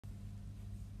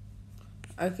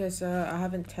Okay, so I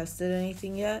haven't tested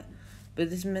anything yet, but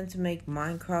this is meant to make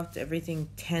Minecraft everything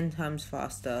 10 times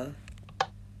faster.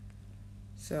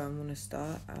 So I'm gonna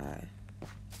start.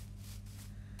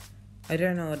 I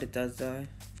don't know what it does though.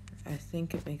 I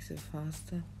think it makes it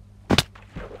faster.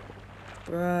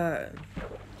 Bro.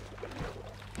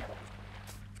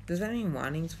 Does that mean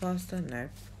mining's faster? No.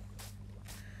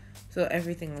 So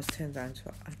everything was 10 times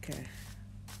faster. Okay.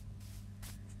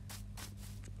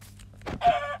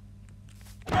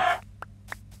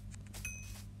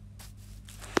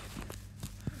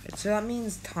 So that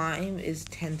means time is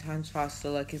 10 times faster.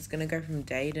 Like it's gonna go from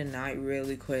day to night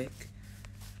really quick.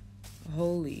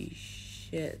 Holy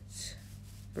shit.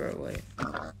 Bro, wait.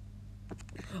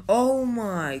 Oh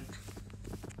my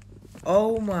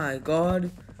god.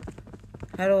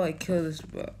 How do I kill this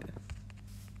bro? What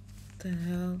the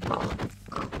hell?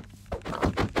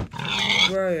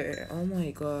 Bro, oh my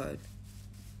god.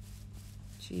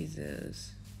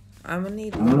 Jesus. I'm gonna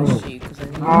need a little sheep because I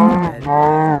need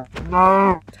a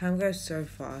bed. Time goes so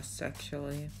fast,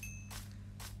 actually.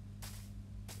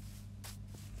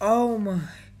 Oh my.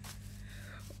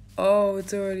 Oh,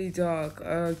 it's already dark.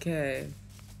 Okay.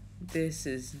 This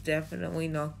is definitely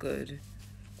not good.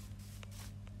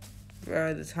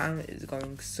 Bro, the time is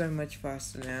going so much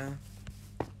faster now.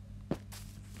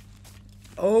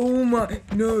 Oh my.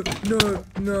 No. Oh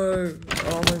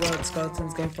my god,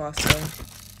 skeletons go faster.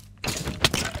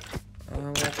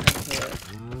 I'm gonna kill it.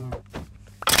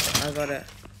 I got it.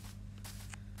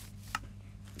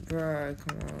 Bro,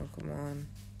 come on.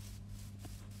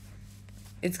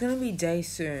 It's gonna be day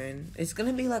soon. It's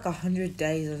gonna be like 100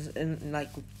 days in like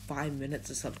 5 minutes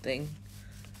or something.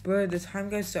 Bro, the time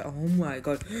goes so. Oh my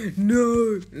god.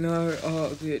 No.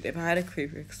 Oh, dude. If I had a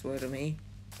creeper explode on me.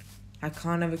 I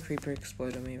can't have a creeper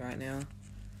explode on me right now.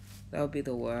 That would be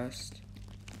the worst.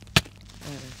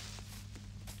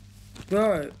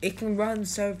 Bro, it can run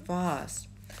so fast.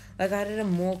 Like, I did a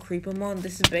more creeper mod.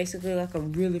 This is basically like a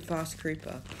really fast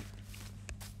creeper.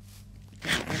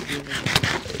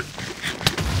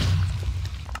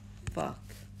 Fuck.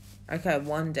 Okay,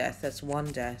 1 death. That's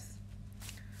 1 death.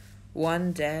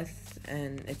 1 death,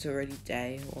 and it's already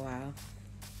day. Wow.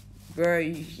 Bro,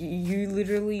 you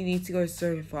literally need to go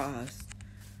so fast.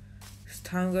 This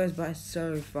time goes by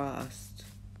so fast.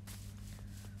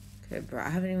 Okay, bro, I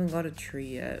haven't even got a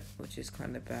tree yet, which is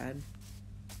kind of bad.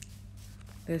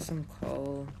 There's some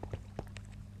coal.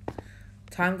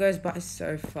 Time goes by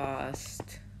so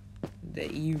fast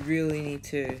that you really need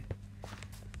to.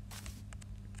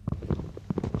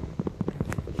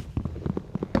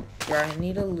 Bro, I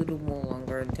need a little more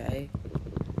longer a day.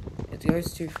 It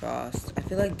goes too fast. I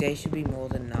feel like day should be more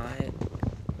than night.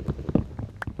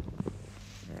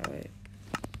 Oh, wait.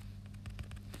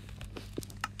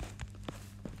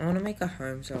 I want to make a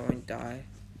home so I won't die.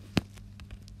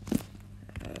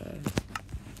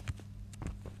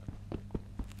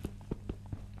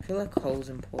 I feel like coal's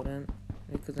important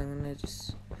because I'm gonna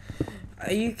just.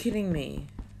 Are you kidding me?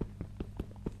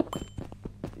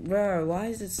 Bro, why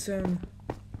is it so.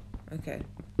 Okay.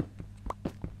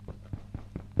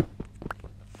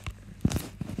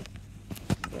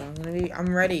 Bro,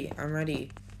 I'm ready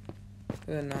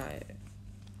for the night.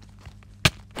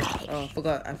 Oh,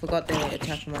 I forgot they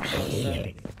attack my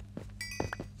monster.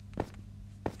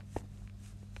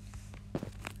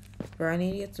 Bro, I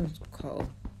need to get some coal.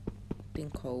 I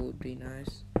think coal would be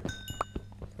nice.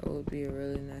 Coal would be a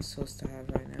really nice source to have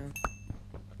right now.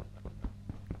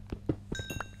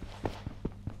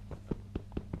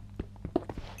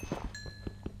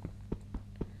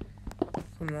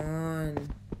 Come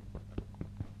on.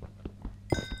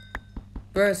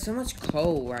 Bro, there's so much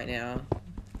coal right now.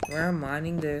 Where I'm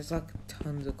mining, there's like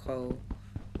tons of coal.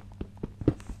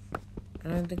 I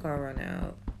don't think I'll run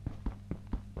out.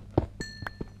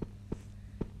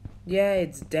 Yeah,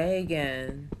 it's day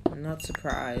again. I'm not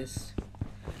surprised.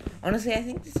 Honestly, I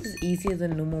think this is easier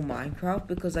than normal Minecraft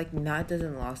because like night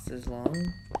doesn't last as long.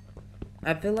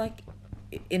 I feel like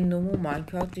in normal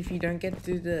Minecraft, if you don't get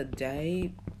through the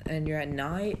day and you're at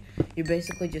night, you're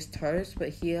basically just toast. But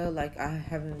here, like I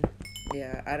haven't,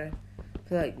 yeah, I don't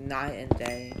feel like night and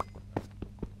day.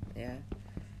 Yeah,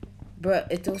 but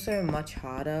it's also much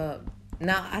harder.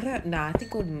 I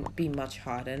think it would be much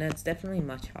harder, and it's definitely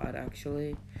much harder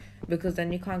actually, because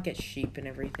then you can't get sheep and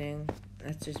everything.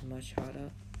 That's just much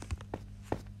harder.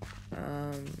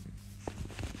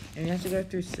 And you have to go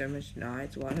through so much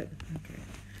nights. What? Okay.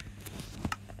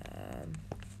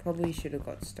 Probably should have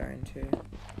got stone too.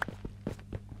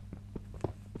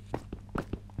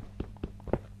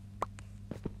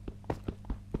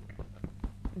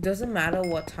 It doesn't matter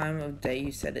what time of day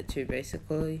you set it to,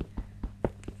 basically.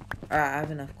 Alright, I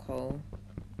have enough coal.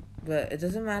 But it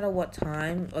doesn't matter what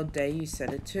time or day you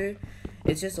set it to.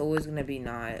 It's just always gonna be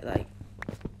night. Like,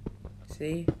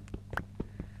 see?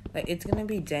 Like, it's gonna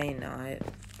be day and night.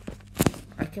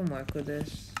 I can work with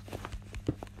this.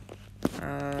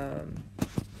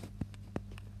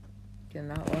 Can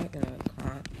that work? No, it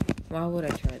can't. Why would I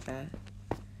try that?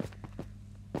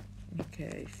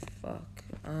 Okay, fuck.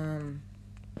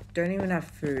 Don't even have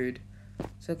food.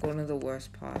 It's like one of the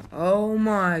worst parts. Oh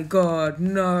my god,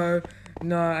 no.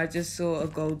 No, I just saw a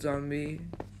gold zombie.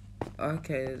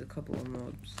 Okay, there's a couple of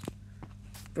mobs.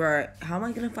 Bro, how am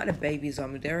I gonna fight a baby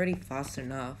zombie? They're already fast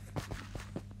enough.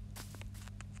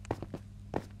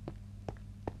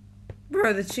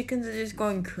 Bro, the chickens are just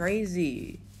going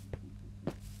crazy.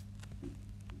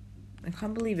 I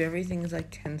can't believe everything is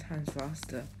like 10 times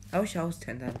faster. I wish I was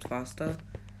 10 times faster.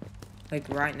 Like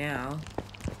right now.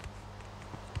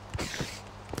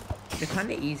 They're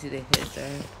kind of easy to hit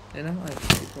though. They're not like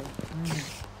super.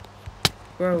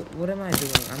 Bro, what am I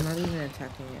doing? I'm not even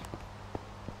attacking it.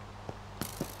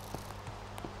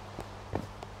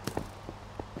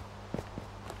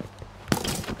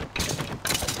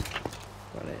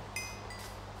 Got it.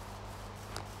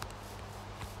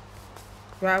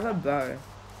 Bro, I have a bow.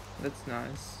 That's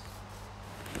nice.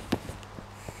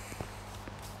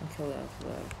 I'll kill that.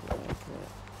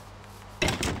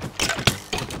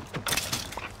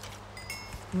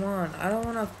 Come on, I don't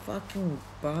want to fucking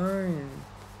burn.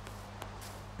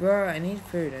 Bro, I need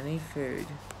food.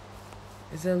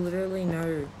 Is there literally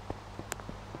no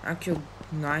actual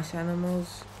nice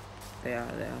animals? They are.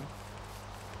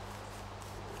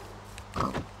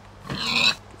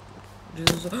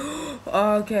 Just,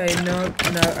 okay, no, I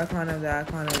can't have that.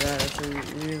 It's a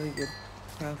really good,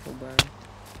 powerful bow.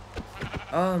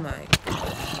 Oh my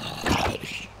god.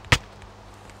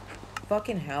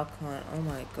 Fucking hell, cunt. Oh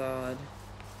my god.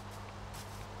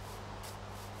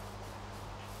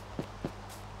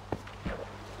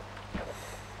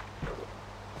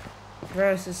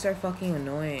 Bro, this is so fucking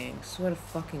annoying. Swear to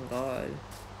fucking god.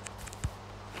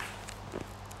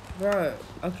 Bro,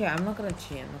 okay, I'm not gonna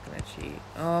cheat.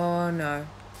 Oh no.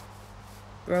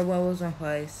 Bro, what was my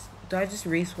place? Do I just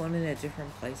respawn in a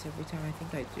different place every time? I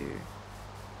think I do.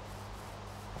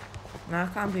 No, I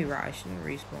can't be right. I shouldn't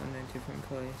respawn in a different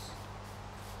place.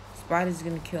 Spider's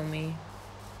gonna kill me.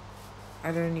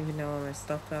 I don't even know where my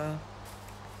stuff are.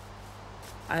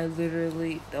 I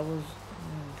literally, that was...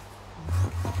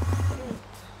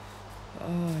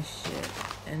 Oh shit.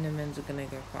 Endermans are gonna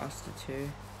go faster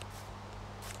too.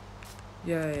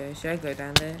 Yeah, should I go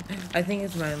down there? I think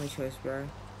it's my only choice, bro.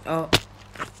 Oh.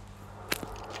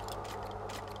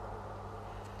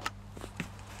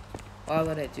 Why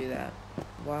would I do that?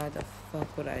 Why the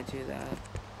fuck would I do that?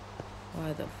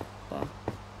 Why the fuck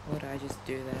would I just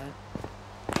do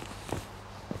that?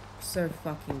 So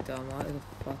fucking dumb. Why the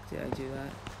fuck did I do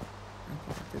that?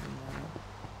 Okay, it doesn't matter.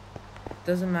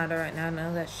 Doesn't matter right now. None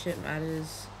of that shit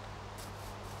matters.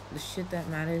 The shit that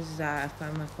matters is that I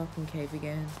find my fucking cave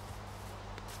again.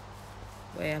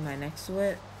 Wait, am I next to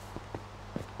it?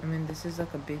 I mean, this is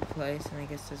like a big place, and I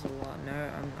guess there's a lot. No,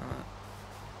 I'm not.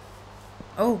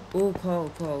 Oh,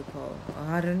 coal. Oh,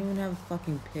 I don't even have a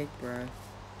fucking pick, bro.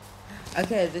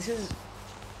 Okay, this is...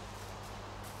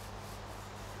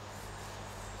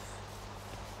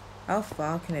 How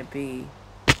far can it be?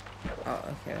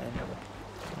 Oh, okay.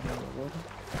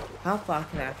 How far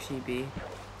can it actually be?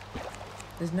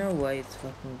 There's no way it's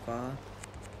fucking far.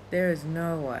 There is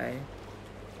no way.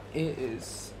 It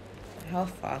is. How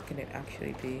far can it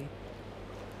actually be?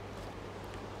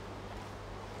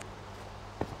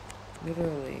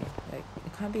 Literally. Like,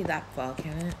 it can't be that far,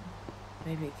 can it?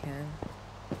 Maybe it can.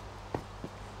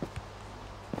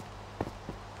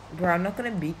 Bro, I'm not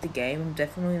gonna beat the game. I'm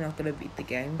definitely not gonna beat the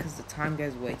game because the time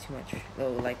goes way too much.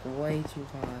 Oh, like, way too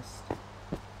fast.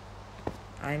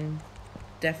 I'm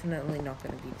definitely not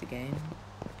gonna beat the game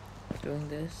doing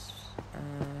this.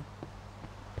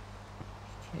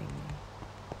 Kidding me.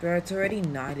 Bro, it's already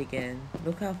night again.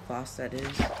 Look how fast that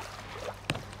is. I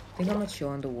think I'm gonna chill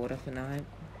underwater for night.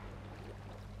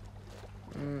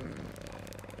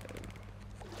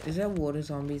 Is there water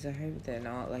zombies? I hope they're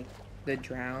not, like, the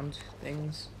drowned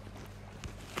things.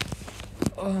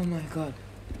 Oh my god.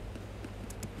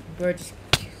 Bro, just...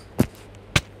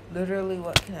 Literally,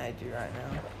 what can I do right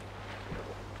now?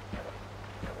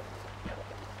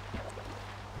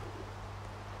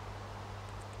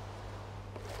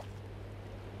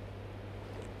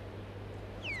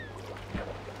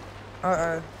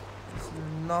 Uh-oh. This is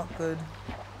not good.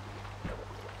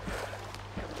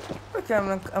 Okay,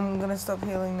 I'm gonna stop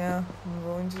healing now. I'm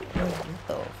going to... What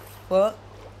the fuck?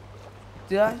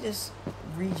 Did I just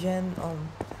regen on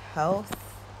health?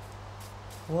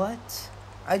 What?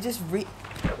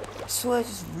 So I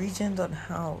just regened on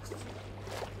health.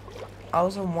 I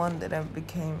was on one that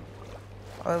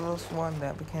I lost one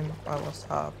that became, I lost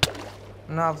half.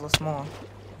 Now I've lost more.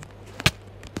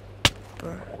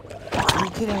 Bro. Are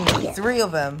you kidding me? 3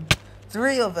 of them.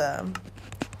 3 of them.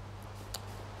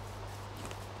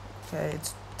 Okay,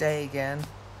 it's day again.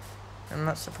 I'm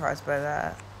not surprised by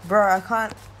that. Bro, I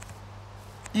can't.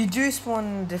 You do spawn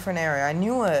in a different area. I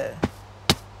knew it.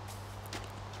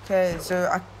 Okay, so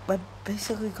I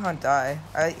basically can't die.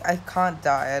 I can't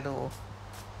die at all.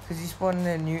 Because you spawn in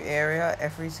a new area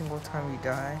every single time you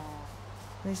die.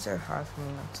 It's so hard for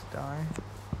me not to die.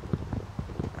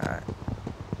 Alright.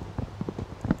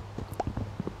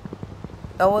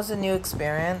 That was a new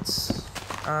experience.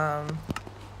 Okay.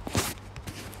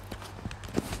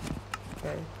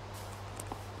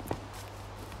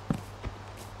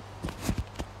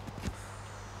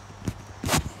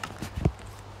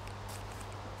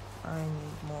 I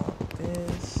need more of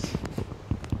this.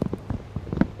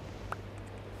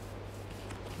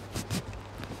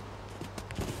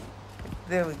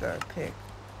 There we go, pick.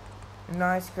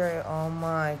 Nice gray. Oh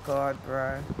my god,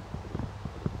 bro.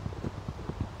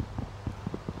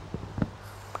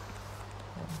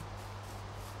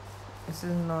 This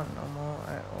is not normal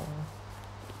at all.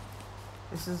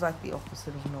 This is like the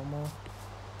opposite of normal.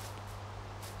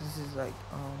 This is like,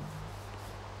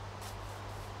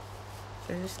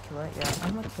 should I just kill it? Yeah,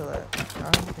 I'm gonna kill it. I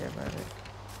don't care about it.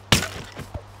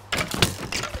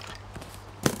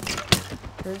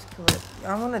 Just kill it.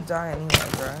 I'm gonna die anyway,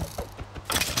 bro.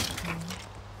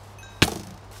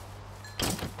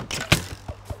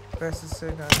 This is so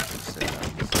done. This is so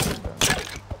done. This is so done.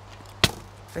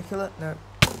 Did I kill it? No.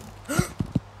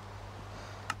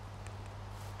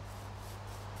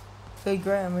 Hey,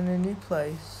 great. I'm in a new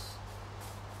place.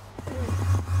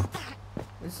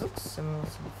 This looks similar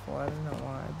to before. I don't know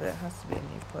why, but it has to be a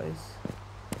new place.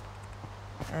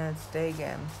 And it's day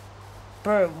again.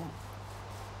 Bro,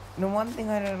 the one thing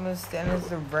I don't understand is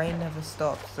the rain never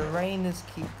stops. The rain just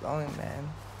keeps going, man.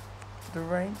 The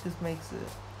rain just makes it.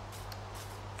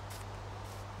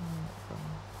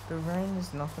 The rain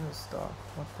is not gonna stop.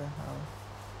 What the hell?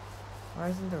 Why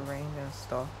isn't the rain gonna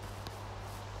stop?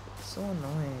 It's so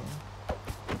annoying.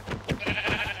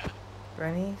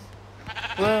 Grannies?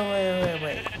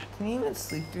 Wait. Can you even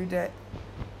sleep through that?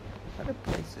 How to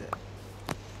place it?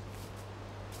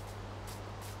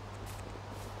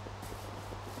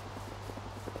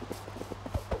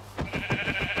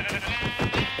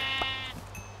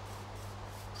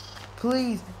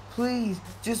 Please,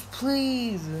 just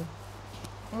please.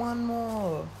 One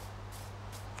more.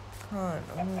 Can't.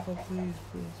 Oh my god, please.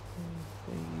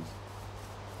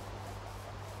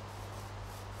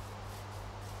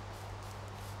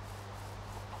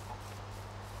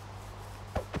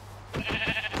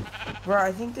 Bro,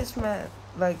 I think this meant,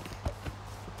 like...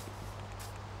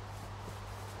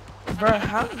 Bro,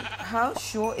 how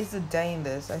short is a day in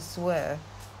this? I swear.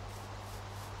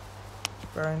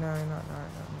 Bro, no.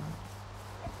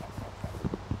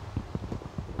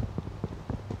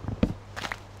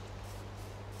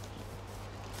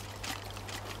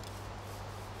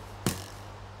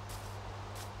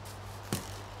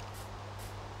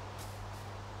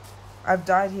 I've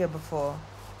died here before.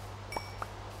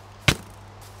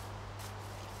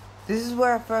 This is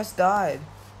where I first died.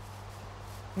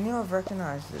 I knew I've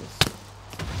recognized this.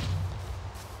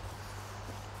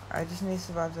 I just need to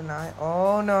survive the night.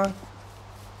 Oh no.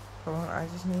 Come on, I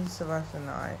just need to survive the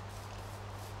night.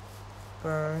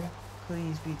 Bro,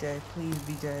 please be day.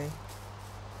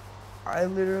 I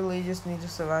literally just need to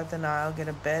survive the night. I'll get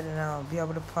a bed and I'll be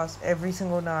able to pass every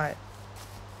single night.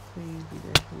 Please be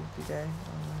day.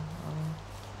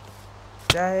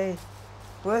 Day.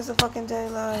 Where's the fucking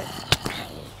daylight?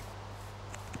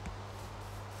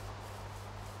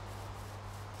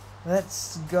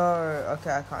 Let's go.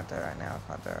 Okay, I can't do it right now.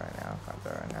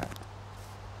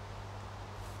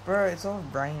 Bro, it's all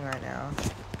raining right now.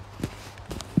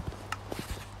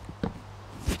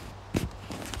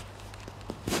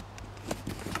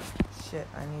 Shit,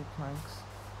 I need planks.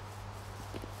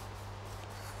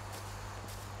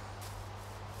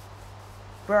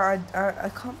 Bro, I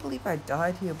can't believe I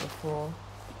died here before.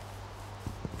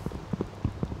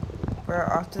 Bro,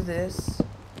 after this...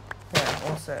 Yeah,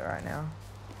 I'm all set right now.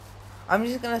 I'm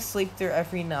just gonna sleep through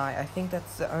every night. I think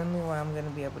that's the only way I'm gonna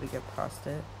be able to get past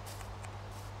it.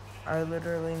 I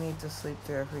literally need to sleep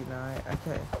through every night.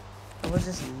 Okay. It was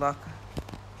just luck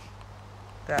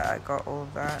that I got all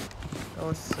of that. That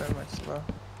was so much luck.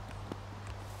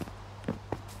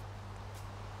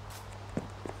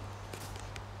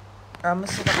 I'm gonna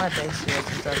set up my base here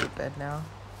since I have a bed now.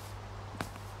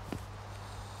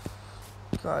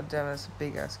 God damn, it's a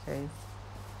big ass cave.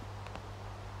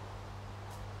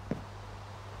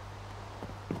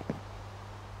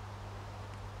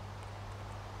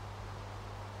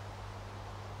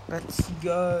 Let's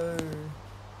go.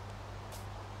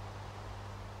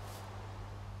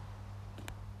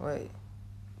 Wait.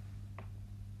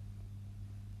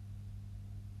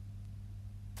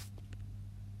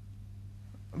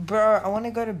 Bro, I want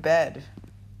to go to bed.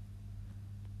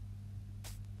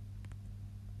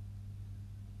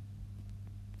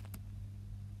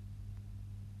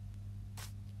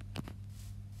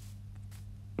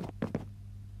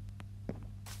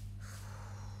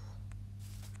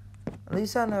 At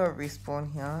least I know a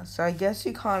respawn here. So I guess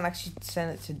you can't actually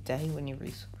send it today when you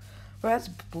respawn. Bro, that's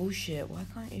bullshit. Why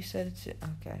can't you set it to...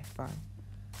 Okay, fine.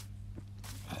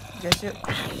 Guess you...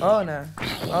 Oh, no.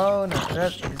 Oh, no.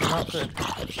 That is not good.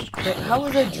 Wait, how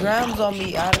was a drown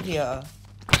zombie out of here?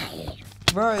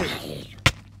 Bro.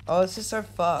 Oh, this is so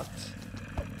fucked.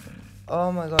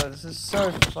 Oh my god, this is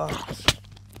so fucked.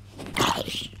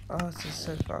 Oh, this is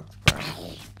so fucked,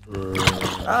 bro.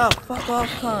 Ah, fuck off,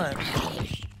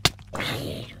 cunt. Oh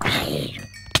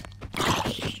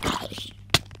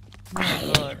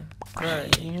my god. Bro,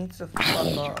 you need to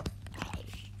fuck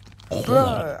off.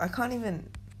 Bro, I can't even...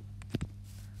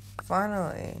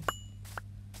 Finally.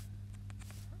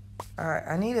 Alright,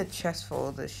 I need a chest for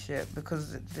all this shit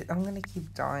because I'm gonna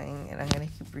keep dying and I'm gonna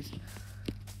keep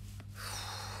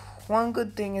One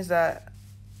good thing is that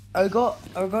I got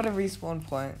a respawn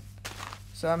point,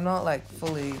 so I'm not like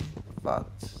fully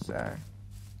fucked. So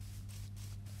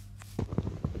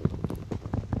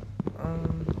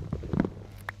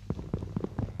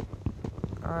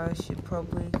I should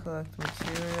probably collect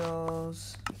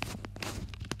materials.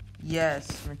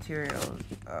 Yes, materials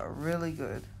are really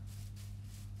good.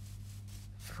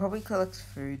 Should probably collect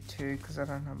food too, because I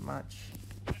don't have much.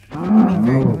 Give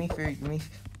me food, give me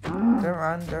food. Don't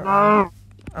run, don't run.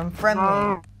 I'm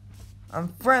friendly. I'm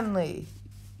friendly.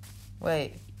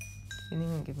 Wait. You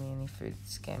didn't even give me any food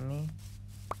to scam me.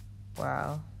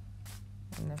 Wow.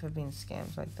 I've never been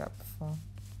scammed like that before.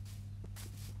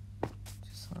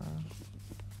 Just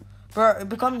Bro, it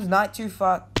becomes night too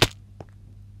far.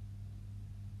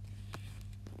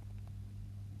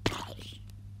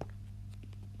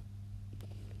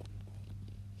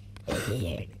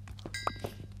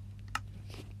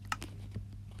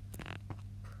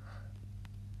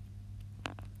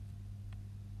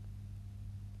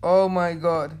 Oh my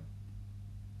god.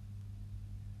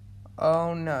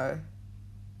 Oh no.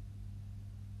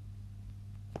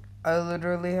 I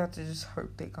literally have to just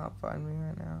hope they can't find me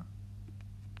right now.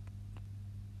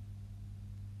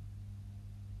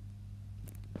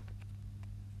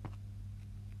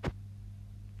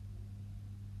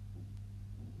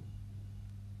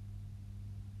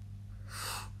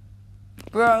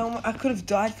 Bro, I could have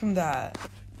died from that.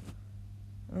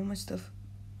 Oh my stuff.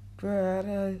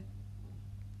 Bro,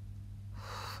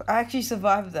 I actually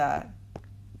survived that.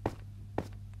 I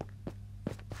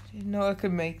didn't know I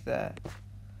could make that.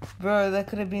 Bro, that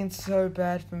could have been so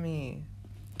bad for me.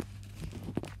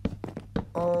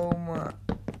 Oh my.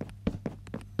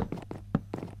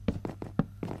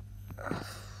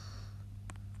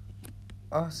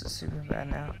 Oh, this is super bad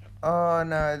now. Oh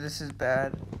no, this is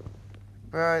bad.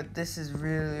 Bro, this is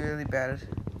really, really bad.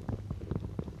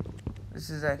 This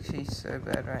is actually so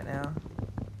bad right now.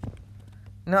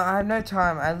 No, I have no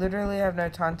time. I literally have no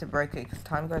time to break it because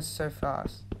time goes so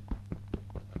fast.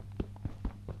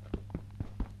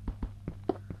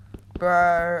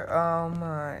 Bro, oh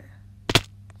my.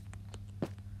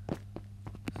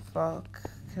 Fuck.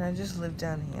 Can I just live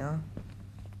down here?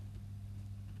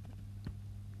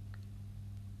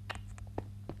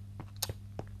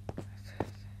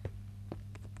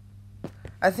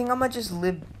 I think I might just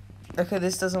live... Okay,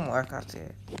 this doesn't work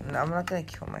after. No, I'm not gonna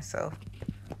kill myself.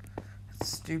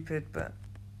 That's stupid, but...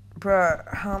 Bro,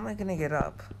 how am I gonna get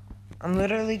up? I'm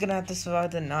literally gonna have to survive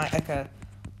the night. Okay,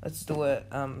 let's do it,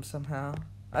 somehow.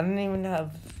 I don't even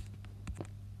have...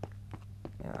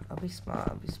 Yeah, I'll be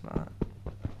smart,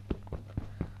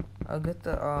 I'll get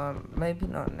the, maybe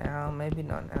not now. Maybe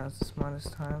not now is the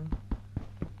smartest time.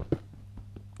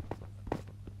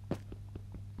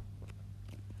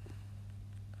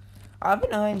 I have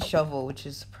an iron shovel, which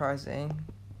is surprising.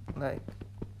 Like,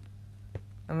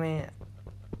 I mean,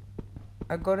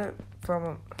 I got it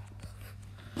from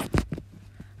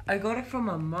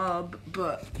a mob,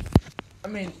 but I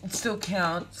mean, it still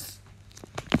counts.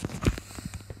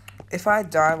 If I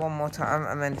die one more time,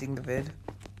 I'm ending the vid.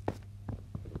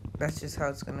 That's just how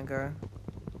it's gonna go.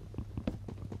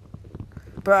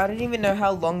 Bro, I don't even know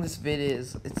how long this vid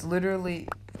is. It's literally...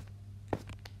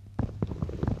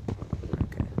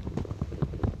 Okay.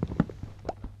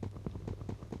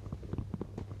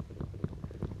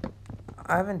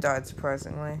 I haven't died,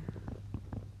 surprisingly.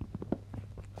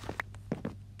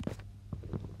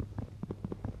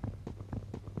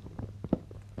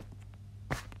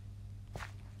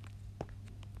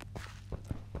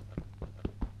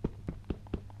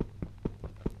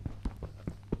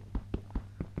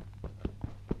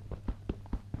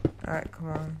 Alright, come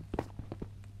on.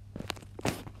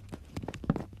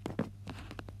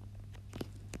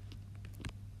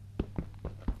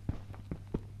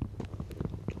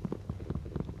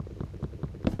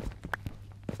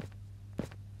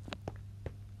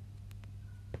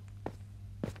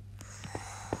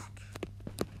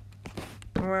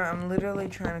 I'm literally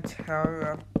trying to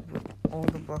tower up all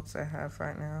the blocks I have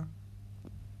right now.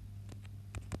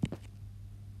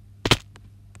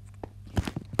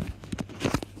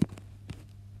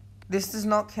 This does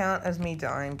not count as me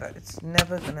dying, but it's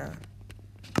never gonna...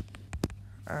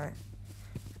 Alright.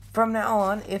 From now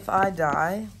on, if I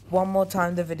die, one more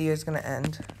time the video is gonna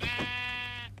end.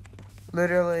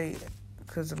 Literally,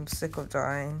 because I'm sick of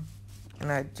dying,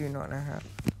 and I do not know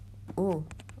how. Ooh,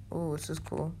 ooh, this is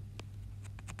cool.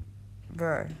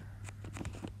 Bro.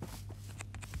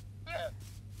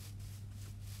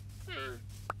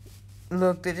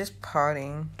 Look, they're just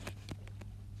partying.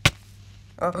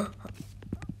 Oh,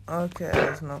 okay,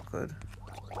 that's not good.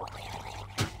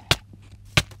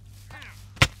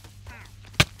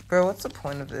 Bro, what's the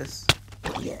point of this?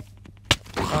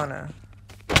 Oh no.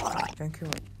 Don't kill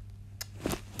me.